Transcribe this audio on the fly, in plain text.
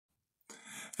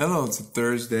Hello, it's a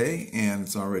Thursday and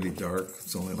it's already dark.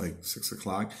 It's only like 6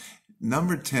 o'clock.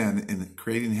 Number 10 in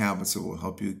creating habits that will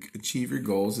help you achieve your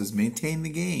goals is maintain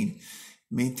the gain.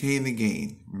 Maintain the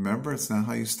gain. Remember, it's not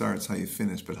how you start, it's how you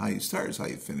finish, but how you start is how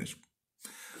you finish.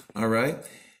 All right?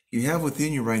 You have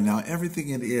within you right now everything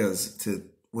it is to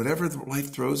whatever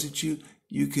life throws at you,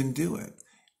 you can do it.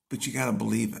 But you got to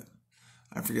believe it.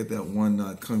 I forget that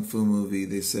one Kung Fu movie.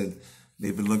 They said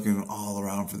they've been looking all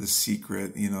around for the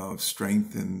secret, of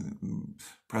strength and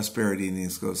prosperity. And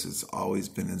it goes, it's always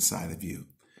been inside of you.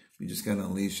 We just got to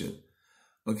unleash it.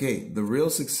 Okay, the real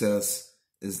success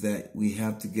is that we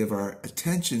have to give our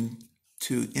attention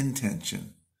to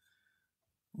intention.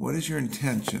 What is your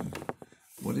intention?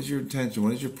 What is your intention?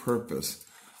 What is your purpose?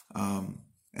 And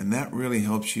that really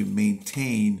helps you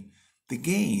maintain the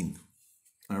gain.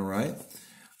 All right?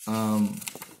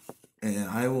 And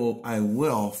I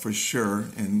will for sure,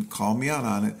 and call me out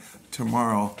on it,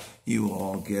 tomorrow you will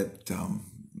all get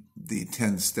the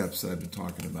 10 steps that I've been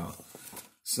talking about.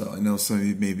 So I know some of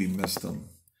you maybe missed them.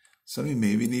 Some of you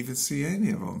maybe didn't even see any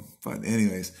of them. But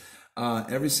anyways,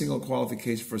 every single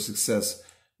qualification for success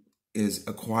is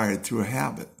acquired through a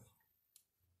habit.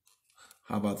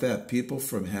 How about that? People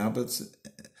form habits,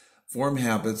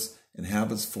 and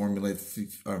habits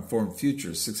form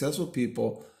futures. Successful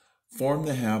people form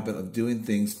the habit of doing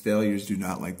things failures do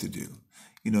not like to do.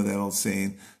 You know that old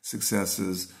saying, success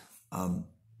is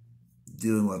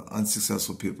doing what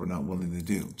unsuccessful people are not willing to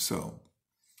do. So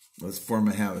let's form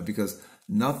a habit, because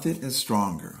nothing is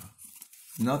stronger.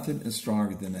 Nothing is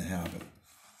stronger than a habit.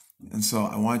 And so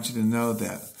I want you to know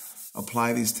that.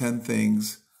 Apply these 10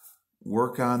 things,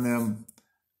 work on them,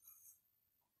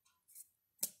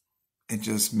 and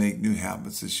just make new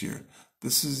habits this year.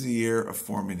 This is the year of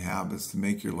forming habits to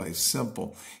make your life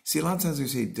simple. See, a lot of times we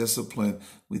say discipline,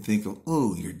 we think of,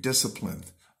 ooh, you're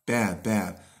disciplined. Bad,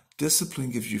 bad.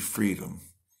 Discipline gives you freedom.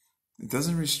 It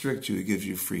doesn't restrict you, it gives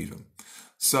you freedom.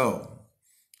 So,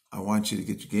 I want you to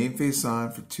get your game face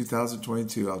on for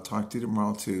 2022. I'll talk to you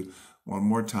tomorrow too, one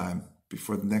more time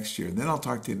before the next year. And then I'll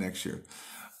talk to you next year.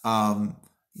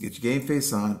 Get your game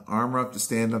face on, armor up to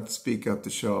stand up, to speak up, to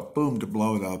show up, boom, to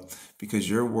blow it up, because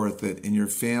you're worth it, and your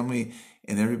family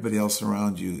and everybody else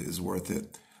around you is worth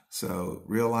it. So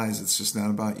realize it's just not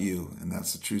about you, and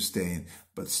that's the true staying.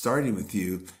 But starting with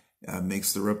you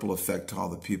makes the ripple effect to all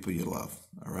the people you love,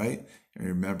 all right? And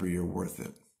remember, you're worth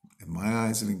it. In my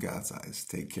eyes and in God's eyes.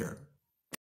 Take care.